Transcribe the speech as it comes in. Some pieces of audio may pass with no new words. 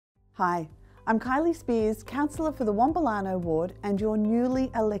Hi, I'm Kylie Spears, Councillor for the Wombalano Ward and your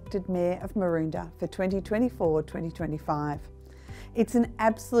newly elected Mayor of Maroondah for 2024-2025. It's an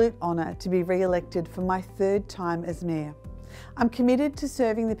absolute honour to be re-elected for my third time as Mayor. I'm committed to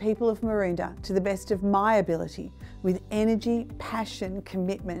serving the people of Maroondah to the best of my ability with energy, passion,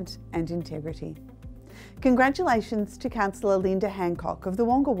 commitment and integrity. Congratulations to Councillor Linda Hancock of the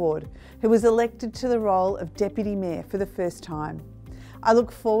Wonga Ward, who was elected to the role of Deputy Mayor for the first time. I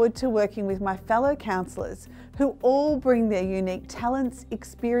look forward to working with my fellow councillors who all bring their unique talents,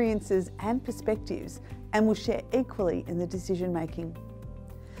 experiences and perspectives and will share equally in the decision making.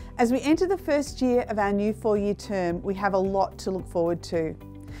 As we enter the first year of our new 4-year term, we have a lot to look forward to.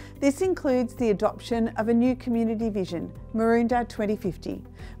 This includes the adoption of a new community vision, Maroondah 2050,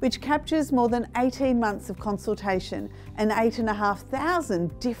 which captures more than 18 months of consultation and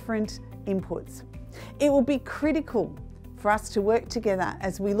 8,500 different inputs. It will be critical for us to work together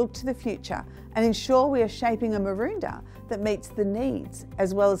as we look to the future and ensure we are shaping a Maroondah that meets the needs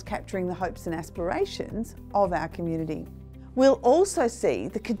as well as capturing the hopes and aspirations of our community. We'll also see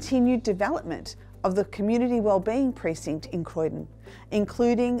the continued development of the Community Wellbeing Precinct in Croydon,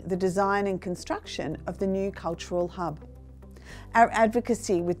 including the design and construction of the new cultural hub. Our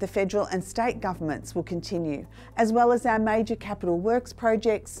advocacy with the federal and state governments will continue, as well as our major capital works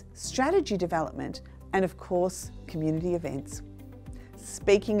projects, strategy development, and of course, community events.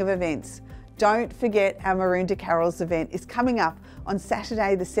 Speaking of events, don't forget our Maroondah Carols event is coming up on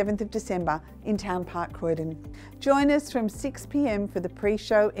Saturday the 7th of December in Town Park, Croydon. Join us from 6 p.m. for the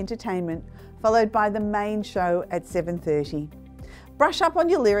pre-show entertainment, followed by the main show at 7:30. Brush up on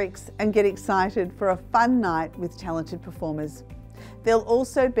your lyrics and get excited for a fun night with talented performers. There'll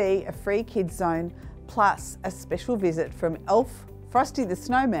also be a free kids zone, plus a special visit from Elf, Frosty the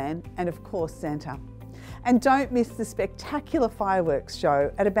Snowman, and of course Santa. And don't miss the spectacular fireworks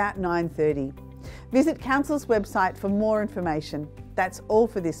show at about 9:30. Visit Council's website for more information. That's all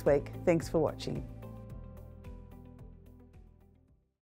for this week. Thanks for watching.